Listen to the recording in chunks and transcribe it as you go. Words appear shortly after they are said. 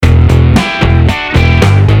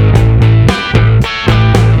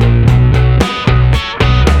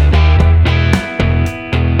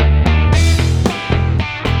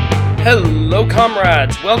Hello,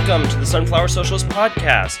 comrades! Welcome to the Sunflower Socialist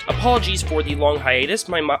Podcast. Apologies for the long hiatus.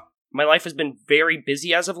 My life has been very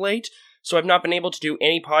busy as of late, so I've not been able to do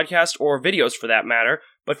any podcasts or videos for that matter,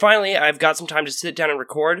 but finally I've got some time to sit down and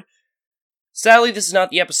record. Sadly, this is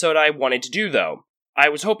not the episode I wanted to do, though. I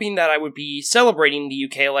was hoping that I would be celebrating the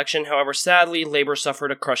UK election, however, sadly, Labour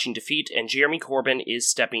suffered a crushing defeat, and Jeremy Corbyn is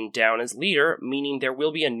stepping down as leader, meaning there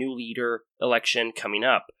will be a new leader election coming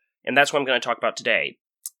up, and that's what I'm going to talk about today.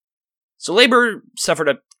 So Labour suffered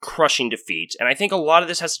a crushing defeat, and I think a lot of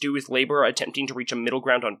this has to do with Labour attempting to reach a middle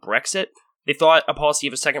ground on Brexit. They thought a policy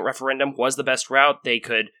of a second referendum was the best route. They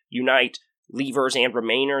could unite Leavers and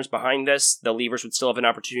Remainers behind this. The Leavers would still have an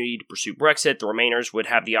opportunity to pursue Brexit. The Remainers would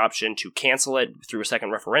have the option to cancel it through a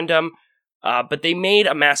second referendum. But they made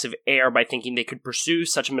a massive error by thinking they could pursue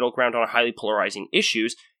such a middle ground on highly polarizing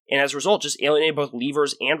issues, and as a result just alienated both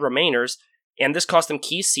Leavers and Remainers, and this cost them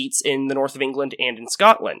key seats in the north of England and in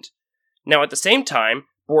Scotland. Now, at the same time,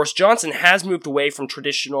 Boris Johnson has moved away from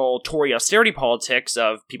traditional Tory austerity politics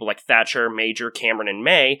of people like Thatcher, Major, Cameron, and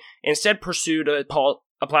May, and instead pursued a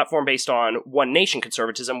platform based on one nation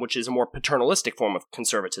conservatism, which is a more paternalistic form of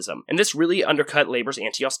conservatism. And this really undercut Labour's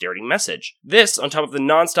anti-austerity message. This, on top of the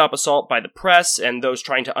non-stop assault by the press and those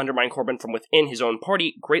trying to undermine Corbyn from within his own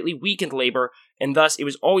party, greatly weakened Labour, and thus it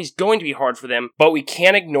was always going to be hard for them, but we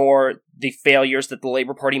can't ignore the failures that the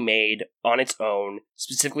Labour Party made on its own,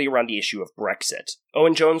 specifically around the issue of Brexit.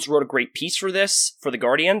 Owen Jones wrote a great piece for this, for The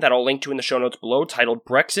Guardian, that I'll link to in the show notes below, titled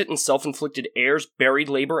Brexit and Self-Inflicted Errors Buried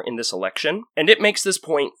Labour in This Election, and it makes this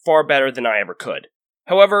point far better than I ever could.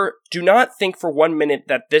 However, do not think for 1 minute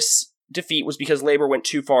that this defeat was because Labour went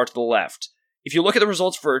too far to the left. If you look at the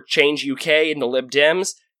results for Change UK and the Lib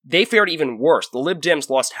Dems, they fared even worse. The Lib Dems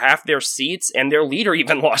lost half their seats, and their leader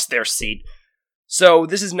even lost their seat. So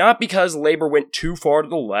this is not because Labour went too far to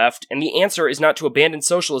the left, and the answer is not to abandon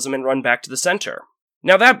socialism and run back to the center.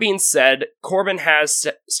 Now that being said, Corbyn has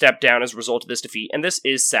stepped down as a result of this defeat, and this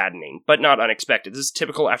is saddening, but not unexpected. This is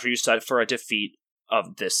typical after you suffer a defeat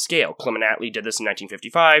of this scale. Clement Attlee did this in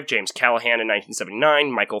 1955, James Callaghan in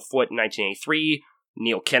 1979, Michael Foot in 1983,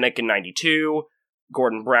 Neil Kinnock in 92,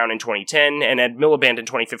 Gordon Brown in 2010, and Ed Miliband in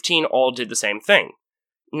 2015 all did the same thing.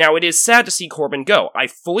 Now, it is sad to see Corbyn go. I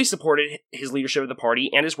fully supported his leadership of the party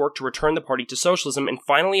and his work to return the party to socialism and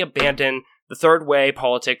finally abandon the third way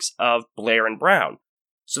politics of Blair and Brown.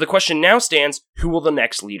 So the question now stands, who will the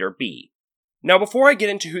next leader be? Now, before I get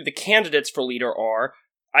into who the candidates for leader are,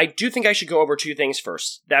 I do think I should go over two things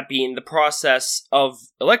first, that being the process of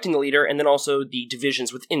electing the leader and then also the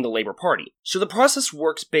divisions within the Labour Party. So the process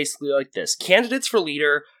works basically like this. Candidates for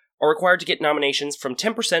leader are required to get nominations from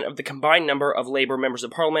 10% of the combined number of Labour members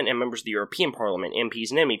of Parliament and members of the European Parliament,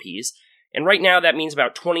 MPs and MEPs, and right now that means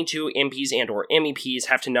about 22 MPs and or MEPs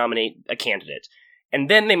have to nominate a candidate. And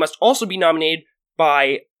then they must also be nominated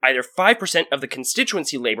by either 5% of the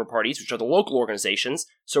constituency Labour parties, which are the local organizations,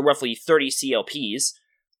 so roughly 30 CLPs,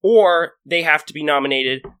 or they have to be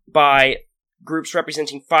nominated by groups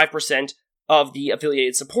representing 5% of the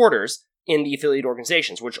affiliated supporters in the affiliated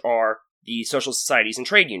organizations, which are the social societies and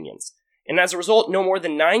trade unions. And as a result, no more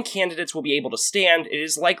than 9 candidates will be able to stand. It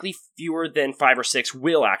is likely fewer than 5 or 6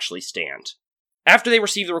 will actually stand. After they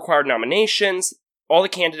receive the required nominations, all the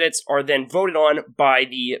candidates are then voted on by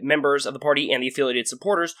the members of the party and the affiliated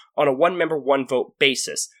supporters on a one-member, one-vote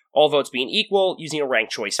basis, all votes being equal using a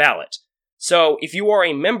ranked choice ballot. So, if you are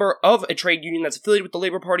a member of a trade union that's affiliated with the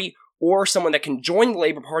Labour Party, or someone that can join the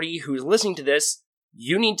Labour Party who is listening to this,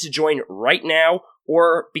 you need to join right now,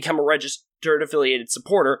 or become a registered affiliated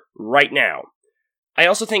supporter right now. I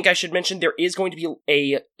also think I should mention there is going to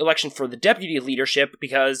be an election for the deputy leadership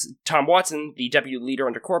because Tom Watson, the deputy leader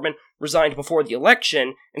under Corbyn, resigned before the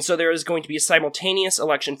election, and so there is going to be a simultaneous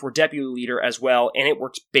election for deputy leader as well, and it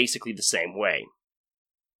works basically the same way.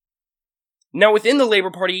 Now, within the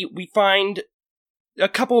Labour Party, we find a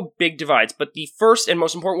couple of big divides, but the first and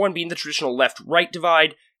most important one being the traditional left-right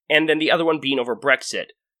divide, and then the other one being over Brexit.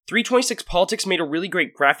 326 Politics made a really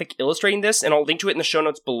great graphic illustrating this, and I'll link to it in the show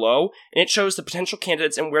notes below, and it shows the potential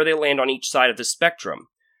candidates and where they land on each side of the spectrum.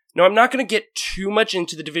 Now, I'm not going to get too much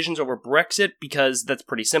into the divisions over Brexit, because that's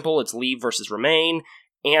pretty simple. It's Leave versus Remain,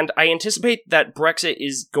 and I anticipate that Brexit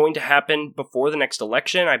is going to happen before the next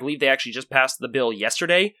election. I believe they actually just passed the bill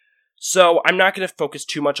yesterday, so I'm not going to focus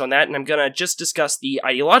too much on that, and I'm going to just discuss the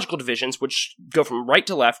ideological divisions, which go from right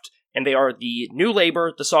to left, and they are the New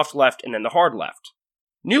Labour, the soft left, and then the hard left.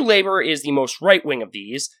 New Labour is the most right-wing of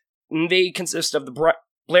these, and they consist of the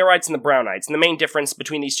Blairites and the Brownites, and the main difference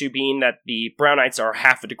between these two being that the Brownites are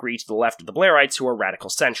half a degree to the left of the Blairites, who are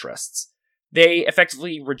radical centrists. They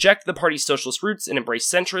effectively reject the party's socialist roots and embrace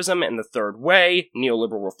centrism and the Third Way,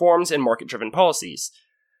 neoliberal reforms, and market-driven policies.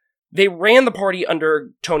 They ran the party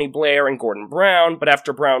under Tony Blair and Gordon Brown, but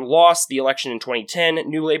after Brown lost the election in 2010,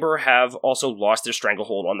 New Labour have also lost their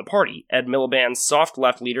stranglehold on the party. Ed Miliband's soft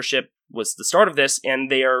left leadership was the start of this,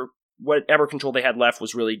 and whatever control they had left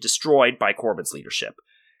was really destroyed by Corbyn's leadership.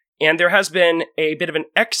 And there has been a bit of an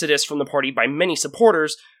exodus from the party by many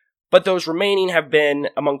supporters, but those remaining have been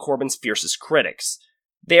among Corbyn's fiercest critics.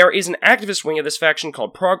 There is an activist wing of this faction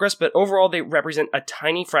called Progress, but overall they represent a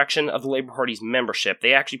tiny fraction of the Labour Party's membership.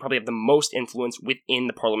 They actually probably have the most influence within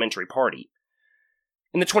the parliamentary party.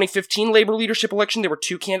 In the 2015 Labour leadership election, there were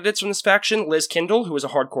two candidates from this faction, Liz Kendall, who was a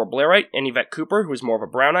hardcore Blairite, and Yvette Cooper, who was more of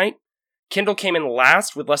a Brownite. Kendall came in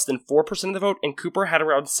last with less than 4% of the vote, and Cooper had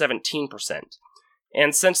around 17%.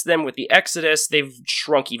 And since then, with the exodus, they've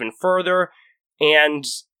shrunk even further, and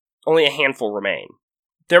only a handful remain.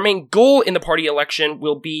 Their main goal in the party election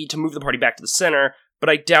will be to move the party back to the center, but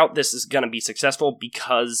I doubt this is going to be successful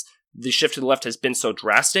because the shift to the left has been so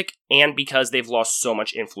drastic, and because they've lost so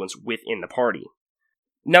much influence within the party.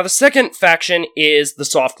 Now, the second faction is the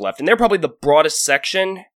soft left, and they're probably the broadest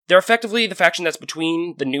section. They're effectively the faction that's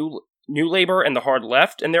between the New Labour and the hard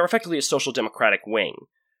left, and they're effectively a social democratic wing.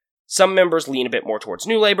 Some members lean a bit more towards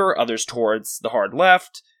New Labour, others towards the hard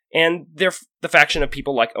left, and they're the faction of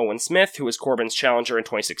people like Owen Smith, who was Corbyn's challenger in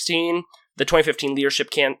 2016, the 2015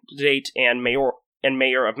 leadership candidate and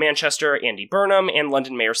mayor of Manchester, Andy Burnham, and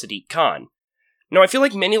London Mayor Sadiq Khan. Now, I feel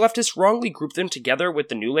like many leftists wrongly group them together with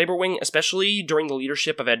the New Labour wing, especially during the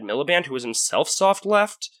leadership of Ed Miliband, who was himself soft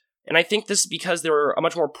left. And I think this is because they're a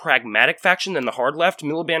much more pragmatic faction than the hard left.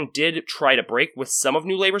 Miliband did try to break with some of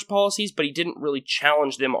New Labour's policies, but he didn't really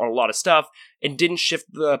challenge them on a lot of stuff, and didn't shift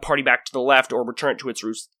the party back to the left or return it to its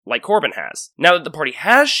roots like Corbyn has. Now that the party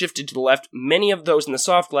has shifted to the left, many of those in the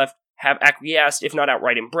soft left have acquiesced, if not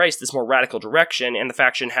outright embraced, this more radical direction, and the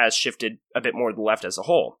faction has shifted a bit more to the left as a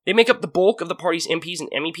whole. They make up the bulk of the party's MPs and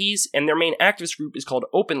MEPs, and their main activist group is called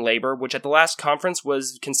Open Labour, which at the last conference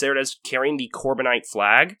was considered as carrying the Corbynite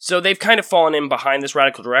flag. So they've kind of fallen in behind this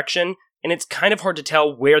radical direction, and it's kind of hard to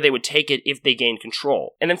tell where they would take it if they gained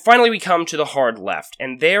control. And then finally we come to the hard left,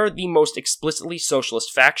 and they're the most explicitly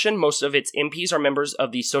socialist faction. Most of its MPs are members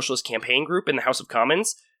of the Socialist Campaign Group in the House of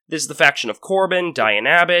Commons. This is the faction of Corbyn, Diane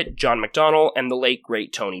Abbott, John McDonnell, and the late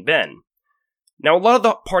great Tony Benn. Now, a lot of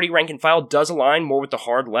the party rank and file does align more with the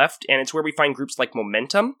hard left, and it's where we find groups like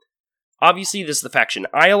Momentum. Obviously, this is the faction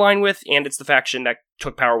I align with, and it's the faction that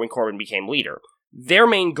took power when Corbyn became leader. Their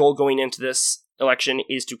main goal going into this election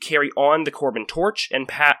is to carry on the Corbyn torch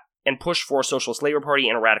and push for a socialist Labour Party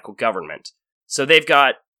and a radical government. So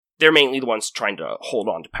they're mainly the ones trying to hold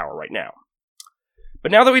on to power right now.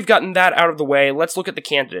 But now that we've gotten that out of the way, let's look at the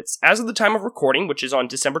candidates. As of the time of recording, which is on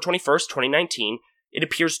December 21st, 2019, it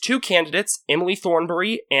appears two candidates, Emily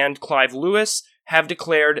Thornberry and Clive Lewis, have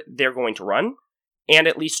declared they're going to run, and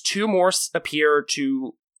at least two more appear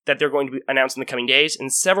that they're going to be announced in the coming days,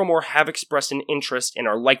 and several more have expressed an interest and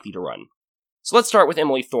are likely to run. So let's start with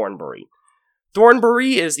Emily Thornberry.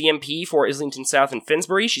 Thornberry is the MP for Islington South and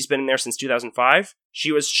Finsbury. She's been in there since 2005.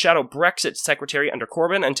 She was Shadow Brexit Secretary under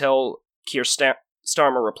Corbyn until Keir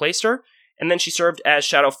Starmer replaced her, and then she served as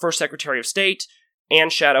Shadow First Secretary of State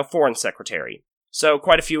and Shadow Foreign Secretary. So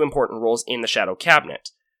quite a few important roles in the Shadow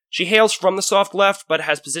Cabinet. She hails from the soft left, but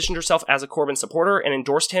has positioned herself as a Corbyn supporter and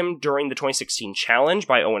endorsed him during the 2016 challenge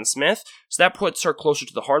by Owen Smith, so that puts her closer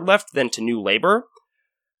to the hard left than to New Labour.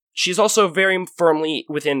 She's also very firmly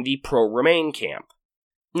within the pro-Remain camp.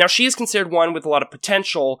 Now, she is considered one with a lot of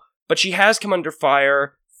potential, but she has come under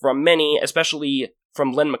fire from many, especially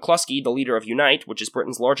from Len McCluskey, the leader of Unite, which is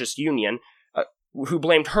Britain's largest union, who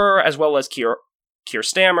blamed her, as well as Keir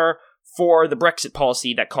Starmer, for the Brexit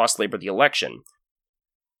policy that cost Labour the election.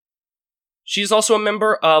 She is also a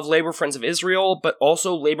member of Labour Friends of Israel, but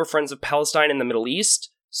also Labour Friends of Palestine and the Middle East,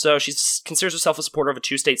 so she considers herself a supporter of a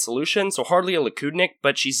two-state solution, so hardly a Likudnik,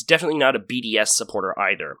 but she's definitely not a BDS supporter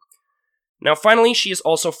either. Now finally, she is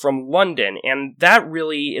also from London, and that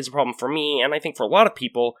really is a problem for me, and I think for a lot of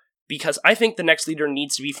people, because I think the next leader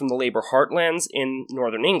needs to be from the Labour heartlands in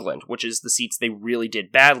Northern England, which is the seats they really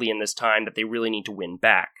did badly in this time that they really need to win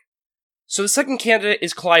back. So the second candidate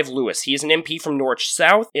is Clive Lewis. He is an MP from Norwich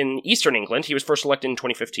South in Eastern England. He was first elected in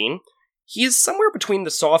 2015. He is somewhere between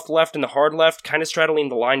the soft left and the hard left, kind of straddling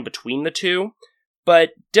the line between the two,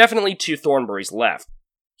 but definitely to Thornberry's left.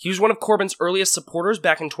 He was one of Corbyn's earliest supporters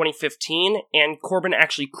back in 2015, and Corbyn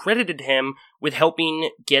actually credited him with helping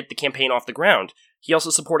get the campaign off the ground. He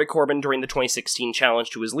also supported Corbyn during the 2016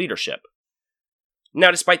 challenge to his leadership. Now,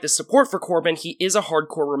 despite this support for Corbyn, he is a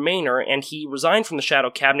hardcore Remainer, and he resigned from the Shadow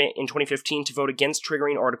Cabinet in 2015 to vote against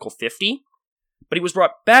triggering Article 50, but he was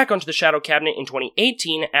brought back onto the Shadow Cabinet in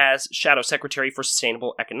 2018 as Shadow Secretary for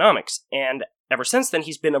Sustainable Economics, and ever since then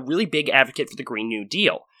he's been a really big advocate for the Green New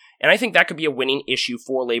Deal. And I think that could be a winning issue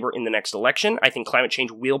for Labour in the next election. I think climate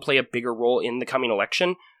change will play a bigger role in the coming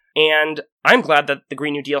election, and I'm glad that the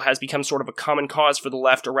Green New Deal has become sort of a common cause for the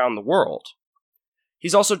left around the world.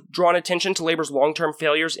 He's also drawn attention to Labour's long-term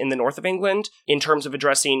failures in the north of England in terms of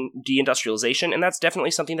addressing deindustrialization, and that's definitely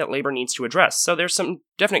something that Labour needs to address, so there's some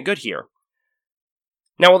definite good here.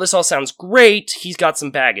 Now, while this all sounds great, he's got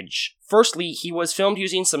some baggage. Firstly, he was filmed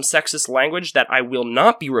using some sexist language that I will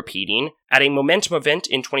not be repeating at a Momentum event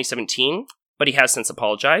in 2017, but he has since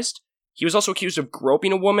apologized. He was also accused of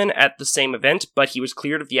groping a woman at the same event, but he was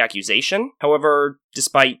cleared of the accusation. However,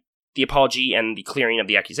 despite the apology and the clearing of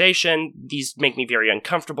the accusation, these make me very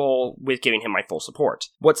uncomfortable with giving him my full support.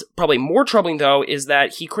 What's probably more troubling, though, is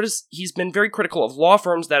that he's been very critical of law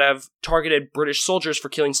firms that have targeted British soldiers for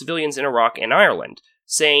killing civilians in Iraq and Ireland,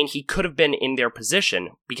 saying he could have been in their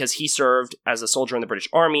position because he served as a soldier in the British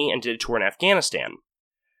Army and did a tour in Afghanistan.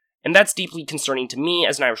 And that's deeply concerning to me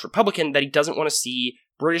as an Irish Republican, that he doesn't want to see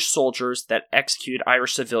British soldiers that executed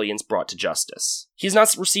Irish civilians brought to justice. He has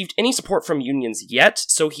not received any support from unions yet,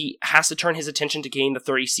 so he has to turn his attention to getting the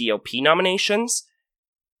 30 CLP nominations.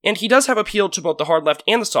 And he does have appeal to both the hard left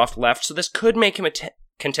and the soft left, so this could make him a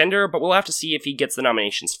contender, but we'll have to see if he gets the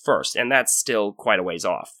nominations first, and that's still quite a ways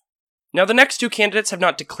off. Now, the next two candidates have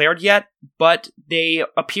not declared yet, but they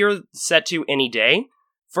appear set to any day.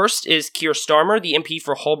 First is Keir Starmer, the MP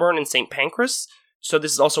for Holborn and St. Pancras, so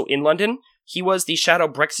this is also in London. He was the shadow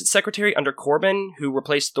Brexit secretary under Corbyn, who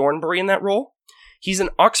replaced Thornbury in that role. He's an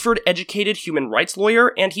Oxford-educated human rights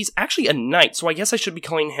lawyer, and he's actually a knight, so I guess I should be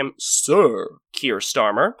calling him Sir Keir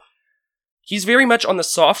Starmer. He's very much on the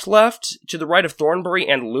soft left, to the right of Thornbury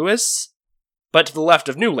and Lewis, but to the left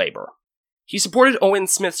of New Labour. He supported Owen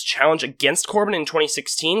Smith's challenge against Corbyn in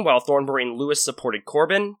 2016, while Thornbury and Lewis supported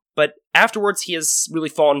Corbyn, but afterwards he has really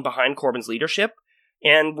fallen behind Corbyn's leadership,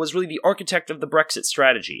 and was really the architect of the Brexit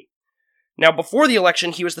strategy. Now, before the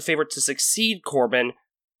election, he was the favourite to succeed Corbyn,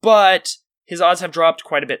 but his odds have dropped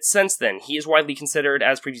quite a bit since then. He is widely considered,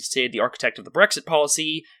 as previously stated, the architect of the Brexit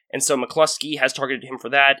policy, and so McCluskey has targeted him for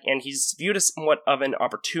that, and he's viewed as somewhat of an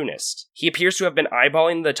opportunist. He appears to have been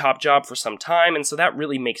eyeballing the top job for some time, and so that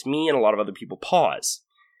really makes me and a lot of other people pause.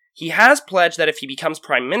 He has pledged that if he becomes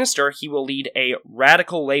Prime Minister, he will lead a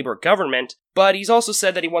radical Labour government, but he's also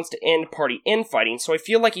said that he wants to end party infighting, so I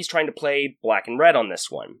feel like he's trying to play black and red on this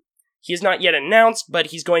one. He is not yet announced, but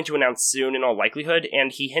he's going to announce soon in all likelihood,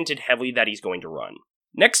 and he hinted heavily that he's going to run.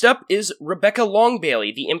 Next up is Rebecca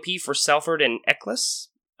Long-Bailey, the MP for Salford and Eccles.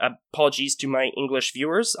 Apologies to my English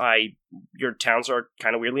viewers, your towns are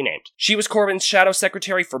kind of weirdly named. She was Corbyn's shadow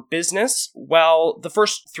secretary for business. While the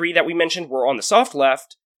first three that we mentioned were on the soft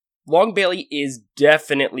left, Long-Bailey is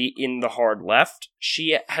definitely in the hard left.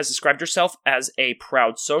 She has described herself as a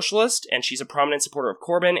proud socialist, and she's a prominent supporter of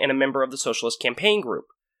Corbyn and a member of the Socialist Campaign Group.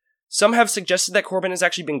 Some have suggested that Corbyn has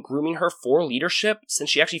actually been grooming her for leadership, since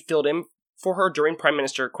she actually filled in for her during Prime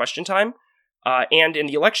Minister question time, and in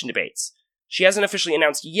the election debates. She hasn't officially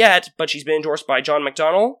announced yet, but she's been endorsed by John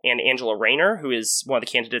McDonnell and Angela Rayner, who is one of the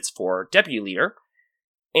candidates for deputy leader,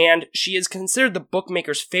 and she is considered the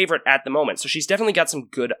bookmaker's favorite at the moment, so she's definitely got some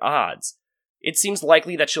good odds. It seems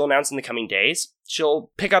likely that she'll announce in the coming days.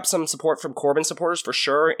 She'll pick up some support from Corbyn supporters for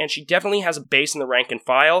sure, and she definitely has a base in the rank and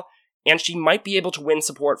file, and she might be able to win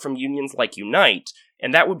support from unions like Unite,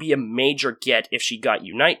 and that would be a major get if she got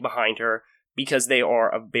Unite behind her, because they are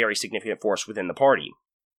a very significant force within the party.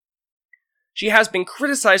 She has been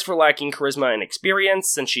criticized for lacking charisma and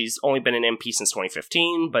experience, since she's only been an MP since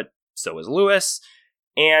 2015, but so is Lewis,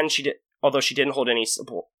 and although she didn't hold any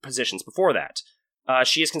positions before that.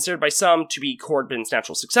 She is considered by some to be Corbyn's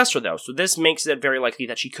natural successor, though, so this makes it very likely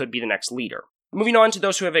that she could be the next leader. Moving on to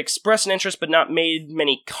those who have expressed an interest but not made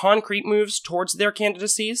many concrete moves towards their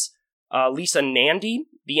candidacies, Lisa Nandy,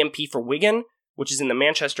 the MP for Wigan, which is in the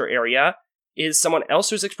Manchester area, is someone else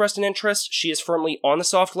who's expressed an interest. She is firmly on the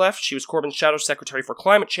soft left. She was Corbyn's shadow secretary for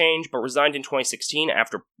climate change, but resigned in 2016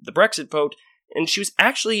 after the Brexit vote, and she was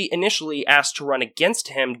actually initially asked to run against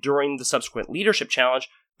him during the subsequent leadership challenge,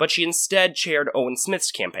 but she instead chaired Owen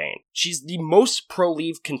Smith's campaign. She's the most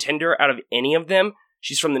pro-Leave contender out of any of them.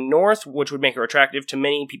 She's from the north, which would make her attractive to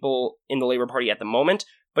many people in the Labour Party at the moment,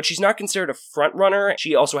 but she's not considered a front-runner.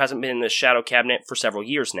 She also hasn't been in the shadow cabinet for several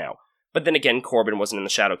years now. But then again, Corbyn wasn't in the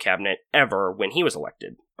shadow cabinet ever when he was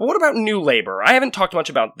elected. But what about New Labour? I haven't talked much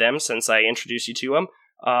about them since I introduced you to them.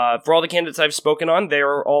 For all the candidates I've spoken on,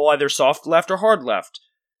 they're all either soft left or hard left.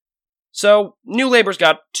 So, New Labour's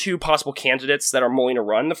got two possible candidates that are mulling a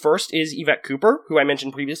run. The first is Yvette Cooper, who I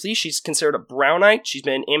mentioned previously. She's considered a Brownite. She's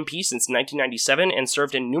been an MP since 1997 and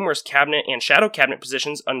served in numerous cabinet and shadow cabinet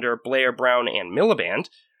positions under Blair, Brown, and Miliband.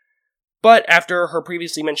 But after her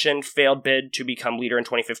previously mentioned failed bid to become leader in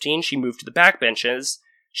 2015, she moved to the backbenches.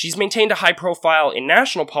 She's maintained a high profile in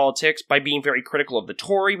national politics by being very critical of the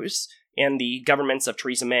Tories and the governments of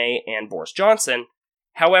Theresa May and Boris Johnson.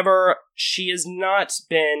 However, she has not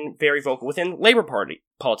been very vocal within Labour Party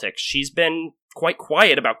politics. She's been quite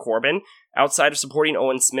quiet about Corbyn, outside of supporting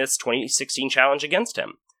Owen Smith's 2016 challenge against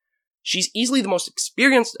him. She's easily the most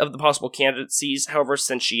experienced of the possible candidacies, however,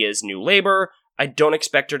 since she is New Labour, I don't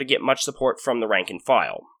expect her to get much support from the rank and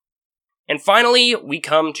file. And finally, we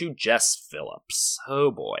come to Jess Phillips.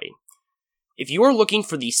 Oh boy. If you are looking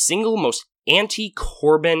for the single most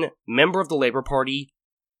anti-Corbyn member of the Labour Party,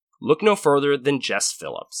 look no further than Jess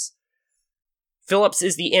Phillips. Phillips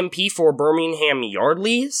is the MP for Birmingham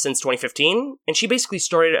Yardley since 2015, and she basically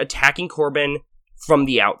started attacking Corbyn from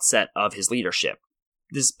the outset of his leadership.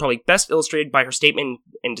 This is probably best illustrated by her statement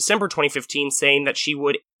in December 2015 saying that she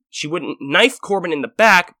wouldn't knife Corbyn in the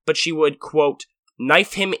back, but she would, quote,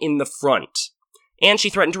 knife him in the front. And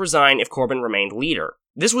she threatened to resign if Corbyn remained leader.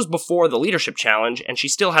 This was before the leadership challenge, and she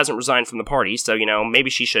still hasn't resigned from the party, so,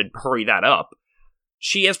 maybe she should hurry that up.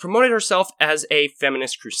 She has promoted herself as a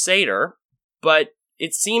feminist crusader, but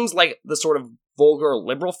it seems like the sort of vulgar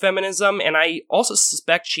liberal feminism, and I also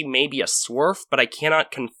suspect she may be a swerf, but I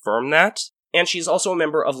cannot confirm that. And she's also a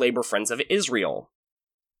member of Labour Friends of Israel.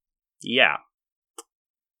 Yeah.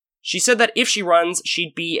 She said that if she runs,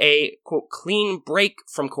 she'd be a, quote, clean break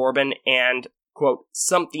from Corbyn and, quote,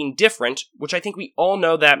 something different, which I think we all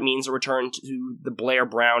know that means a return to the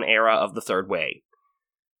Blair-Brown era of the Third Way.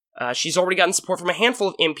 She's already gotten support from a handful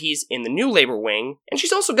of MPs in the New Labour wing, and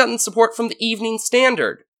she's also gotten support from the Evening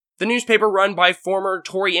Standard, the newspaper run by former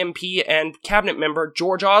Tory MP and cabinet member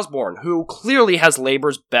George Osborne, who clearly has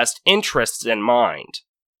Labour's best interests in mind.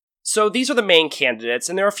 So these are the main candidates,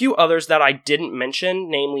 and there are a few others that I didn't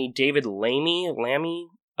mention, namely David Lammy,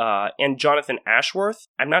 and Jonathan Ashworth.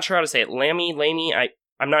 I'm not sure how to say it. Lammy,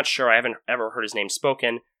 I'm not sure. I haven't ever heard his name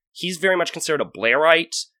spoken. He's very much considered a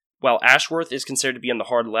Blairite, while Ashworth is considered to be on the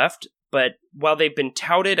hard left. But while they've been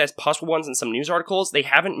touted as possible ones in some news articles, they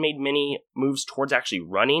haven't made many moves towards actually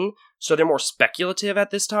running, so they're more speculative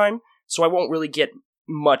at this time, so I won't really get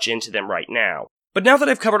much into them right now. But now that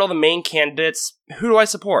I've covered all the main candidates, who do I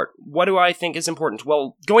support? What do I think is important?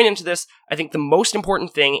 Well, going into this, I think the most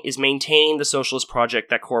important thing is maintaining the socialist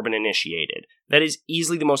project that Corbyn initiated. That is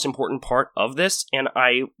easily the most important part of this, and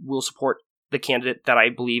I will support the candidate that I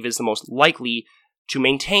believe is the most likely to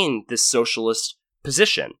maintain this socialist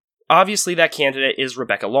position. Obviously, that candidate is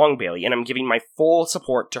Rebecca Long-Bailey, and I'm giving my full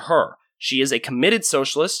support to her. She is a committed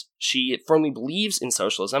socialist, she firmly believes in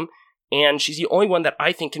socialism, and she's the only one that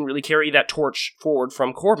I think can really carry that torch forward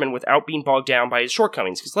from Corbyn without being bogged down by his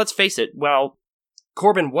shortcomings. Because let's face it, while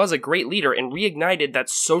Corbyn was a great leader and reignited that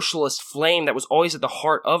socialist flame that was always at the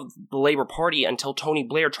heart of the Labour Party until Tony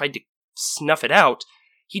Blair tried to snuff it out,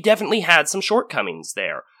 he definitely had some shortcomings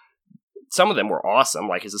there. Some of them were awesome,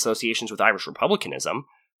 like his associations with Irish republicanism,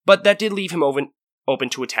 but that did leave him open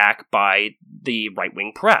to attack by the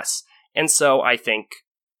right-wing press. And so I think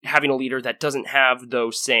having a leader that doesn't have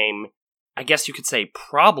those same, I guess you could say,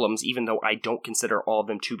 problems, even though I don't consider all of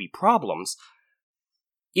them to be problems,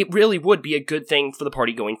 it really would be a good thing for the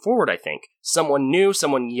party going forward, I think. Someone new,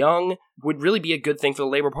 someone young, would really be a good thing for the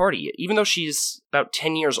Labour Party. Even though she's about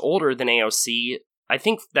 10 years older than AOC, I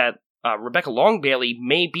think that Rebecca Long-Bailey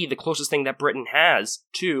may be the closest thing that Britain has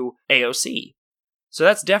to AOC. So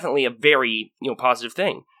that's definitely a very, positive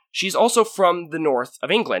thing. She's also from the north of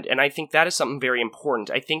England, and I think that is something very important.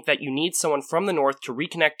 I think that you need someone from the north to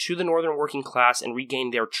reconnect to the northern working class and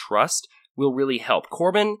regain their trust will really help.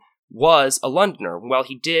 Corbyn was a Londoner. While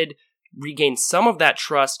he did regain some of that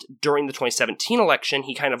trust during the 2017 election,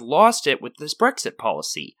 he kind of lost it with this Brexit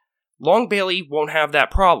policy. Long-Bailey won't have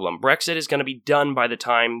that problem. Brexit is going to be done by the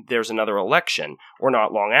time there's another election, or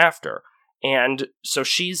not long after. And so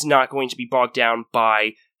she's not going to be bogged down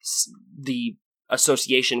by the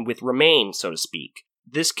association with Remain, so to speak.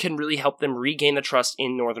 This can really help them regain the trust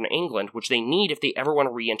in Northern England, which they need if they ever want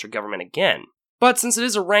to re-enter government again. But since it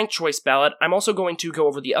is a ranked choice ballot, I'm also going to go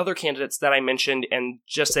over the other candidates that I mentioned and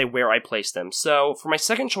just say where I place them. So, for my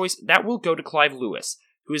second choice, that will go to Clive Lewis,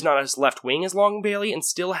 who is not as left-wing as Long-Bailey and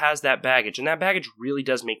still has that baggage, and that baggage really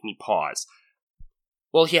does make me pause.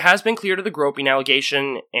 Well, he has been cleared of the groping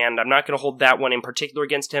allegation, and I'm not going to hold that one in particular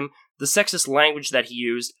against him. The sexist language that he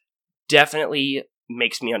used definitely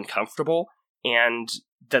makes me uncomfortable, and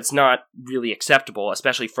that's not really acceptable,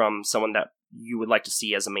 especially from someone that you would like to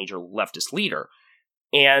see as a major leftist leader.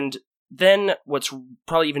 And then what's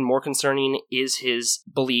probably even more concerning is his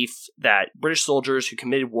belief that British soldiers who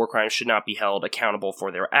committed war crimes should not be held accountable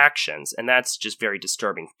for their actions, and that's just very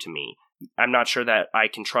disturbing to me. I'm not sure that I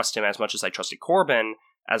can trust him as much as I trusted Corbyn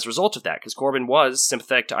as a result of that, because Corbyn was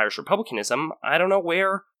sympathetic to Irish republicanism. I don't know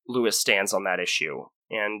where Lewis stands on that issue,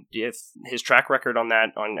 and if his track record on that,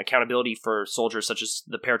 on accountability for soldiers such as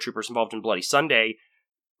the paratroopers involved in Bloody Sunday,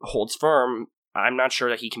 holds firm, I'm not sure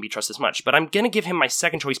that he can be trusted as much. But I'm going to give him my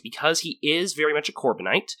second choice because he is very much a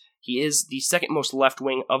Corbynite. He is the second most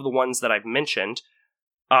left-wing of the ones that I've mentioned.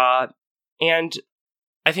 And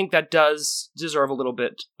I think that does deserve a little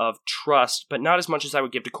bit of trust, but not as much as I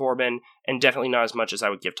would give to Corbyn, and definitely not as much as I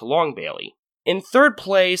would give to Long Bailey. In third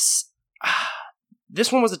place,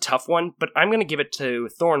 this one was a tough one, but I'm going to give it to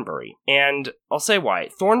Thornbury. And I'll say why.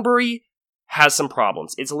 Thornbury has some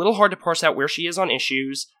problems. It's a little hard to parse out where she is on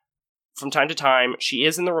issues. From time to time, she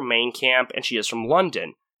is in the Remain camp, and she is from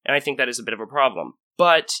London, and I think that is a bit of a problem.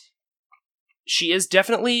 But she is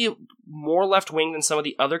definitely more left-wing than some of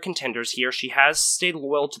the other contenders here. She has stayed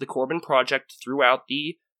loyal to the Corbyn project throughout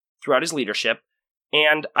his leadership,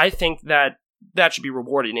 and I think that should be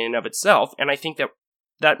rewarded in and of itself, and I think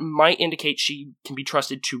that might indicate she can be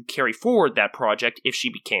trusted to carry forward that project if she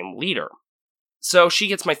became leader. So she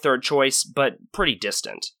gets my third choice, but pretty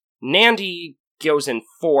distant. Nandy goes in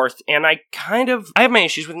fourth, and I have my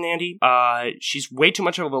issues with Nandy. She's way too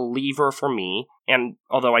much of a leaver for me, and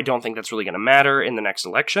although I don't think that's really going to matter in the next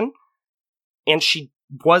election, and she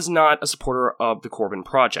was not a supporter of the Corbyn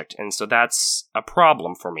project, and so that's a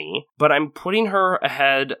problem for me. But I'm putting her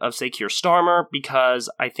ahead of, say, Keir Starmer, because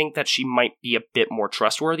I think that she might be a bit more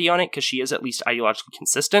trustworthy on it, because she is at least ideologically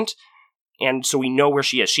consistent, and so we know where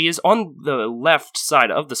she is. She is on the left side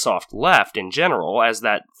of the soft left in general, as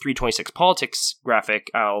that 326 Politics graphic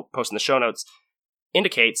I'll post in the show notes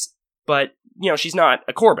indicates, but, she's not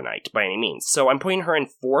a Corbynite by any means. So I'm putting her in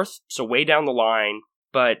fourth, so way down the line,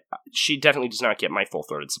 but she definitely does not get my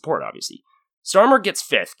full-throated support, obviously. Starmer gets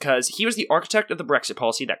fifth, because he was the architect of the Brexit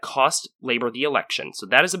policy that cost Labour the election, so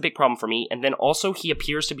that is a big problem for me, and then also he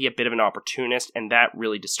appears to be a bit of an opportunist, and that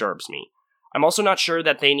really disturbs me. I'm also not sure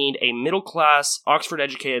that they need a middle-class,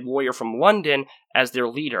 Oxford-educated lawyer from London as their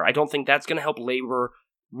leader. I don't think that's going to help Labour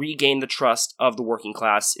regain the trust of the working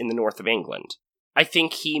class in the north of England. I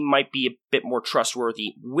think he might be a bit more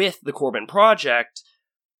trustworthy with the Corbyn project,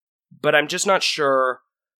 but I'm just not sure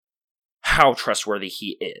how trustworthy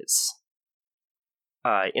he is.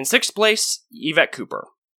 In sixth place, Yvette Cooper.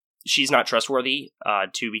 She's not trustworthy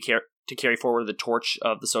to carry forward the torch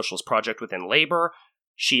of the socialist project within Labour.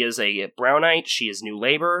 She is a Brownite, she is New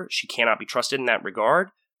Labour, she cannot be trusted in that regard.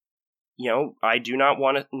 I do not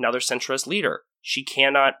want another centrist leader. She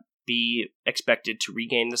cannot be expected to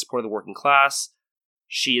regain the support of the working class.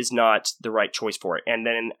 She is not the right choice for it. And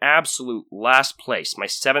then in absolute last place, my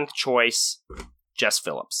seventh choice, Jess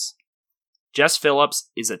Phillips. Jess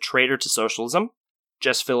Phillips is a traitor to socialism.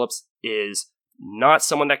 Jess Phillips is not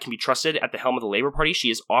someone that can be trusted at the helm of the Labour Party. She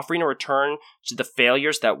is offering a return to the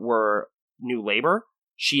failures that were New Labour.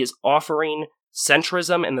 She is offering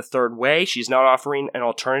centrism in the third way. She's not offering an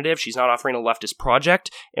alternative. She's not offering a leftist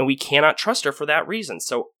project, and we cannot trust her for that reason.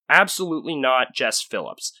 So absolutely not Jess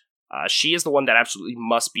Phillips. She is the one that absolutely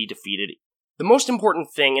must be defeated. The most important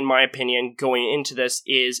thing, in my opinion, going into this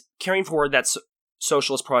is carrying forward that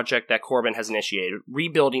socialist project that Corbyn has initiated,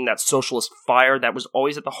 rebuilding that socialist fire that was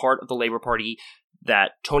always at the heart of the Labour Party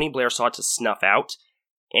that Tony Blair sought to snuff out.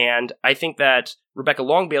 And I think that Rebecca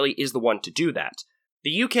Long Bailey is the one to do that.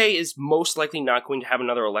 The UK is most likely not going to have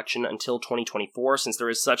another election until 2024, since there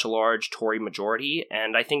is such a large Tory majority,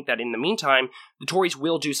 and I think that in the meantime, the Tories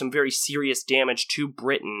will do some very serious damage to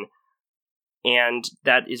Britain, and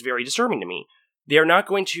that is very disturbing to me. They are not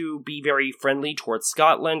going to be very friendly towards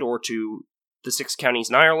Scotland or to the 6 counties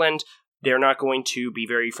in Ireland. They are not going to be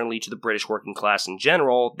very friendly to the British working class in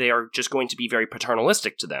general. They are just going to be very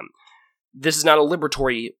paternalistic to them. This is not a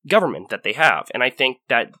liberatory government that they have, and I think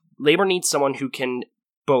that Labour needs someone who can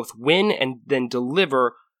both win and then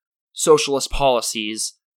deliver socialist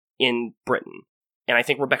policies in Britain. And I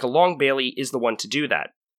think Rebecca Long Bailey is the one to do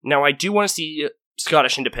that. Now, I do want to see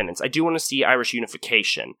Scottish independence. I do want to see Irish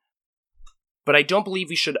unification. But I don't believe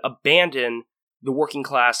we should abandon the working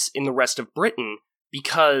class in the rest of Britain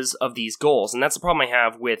because of these goals. And that's the problem I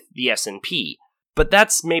have with the SNP. But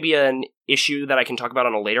that's maybe an issue that I can talk about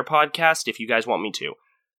on a later podcast if you guys want me to.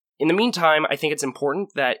 In the meantime, I think it's important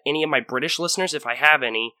that any of my British listeners, if I have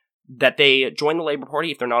any, that they join the Labour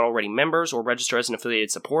Party if they're not already members or register as an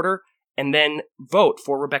affiliated supporter. and then vote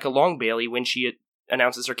for Rebecca Long Bailey when she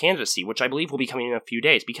announces her candidacy, which I believe will be coming in a few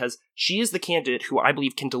days, because she is the candidate who I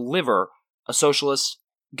believe can deliver a socialist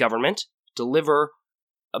government, deliver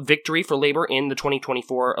a victory for Labor in the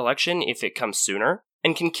 2024 election if it comes sooner,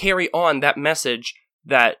 and can carry on that message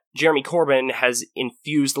that Jeremy Corbyn has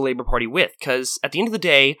infused the Labour Party with. Because at the end of the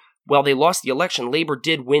day, while they lost the election, Labour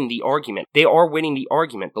did win the argument. They are winning the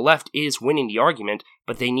argument. The left is winning the argument,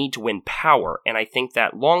 but they need to win power, and I think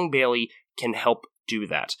that Long Bailey can help do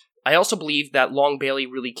that. I also believe that Long Bailey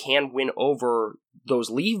really can win over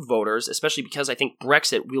those Leave voters, especially because I think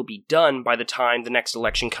Brexit will be done by the time the next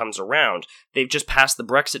election comes around. They've just passed the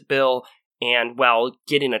Brexit bill, and while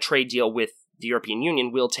getting a trade deal with the European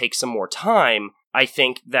Union will take some more time, I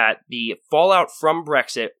think that the fallout from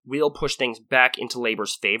Brexit will push things back into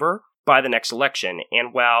Labour's favor by the next election.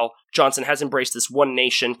 And while Johnson has embraced this one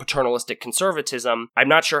nation paternalistic conservatism, I'm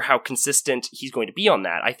not sure how consistent he's going to be on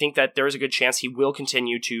that. I think that there is a good chance he will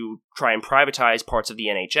continue to try and privatize parts of the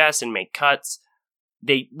NHS and make cuts.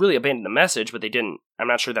 They really abandoned the message, but they didn't. I'm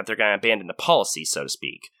not sure that they're going to abandon the policy, so to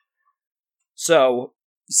speak. So,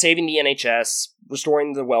 saving the NHS,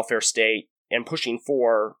 restoring the welfare state, and pushing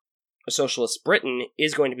for a socialist Britain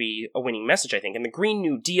is going to be a winning message, I think. And the Green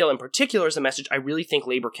New Deal in particular is a message I really think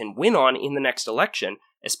Labour can win on in the next election,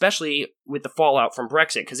 especially with the fallout from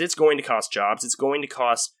Brexit, because it's going to cost jobs, it's going to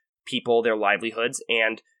cost people their livelihoods,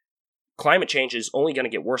 and climate change is only going to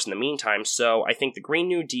get worse in the meantime. So I think the Green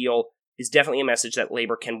New Deal is definitely a message that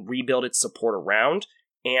Labour can rebuild its support around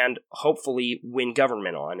and hopefully win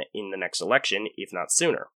government on in the next election, if not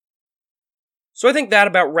sooner. So I think that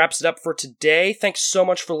about wraps it up for today. Thanks so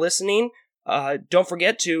much for listening. Don't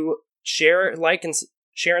forget to share, like, and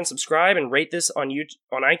subscribe, and rate this on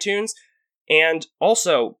iTunes. And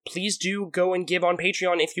also, please do go and give on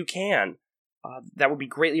Patreon if you can. That would be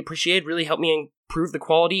greatly appreciated. Really help me improve the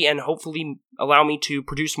quality and hopefully allow me to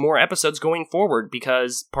produce more episodes going forward,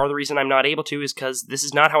 because part of the reason I'm not able to is because this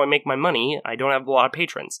is not how I make my money. I don't have a lot of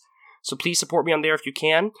patrons. So please support me on there if you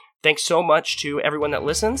can. Thanks so much to everyone that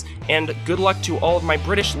listens, and good luck to all of my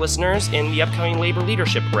British listeners in the upcoming Labour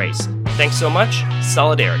leadership race. Thanks so much.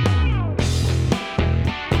 Solidarity.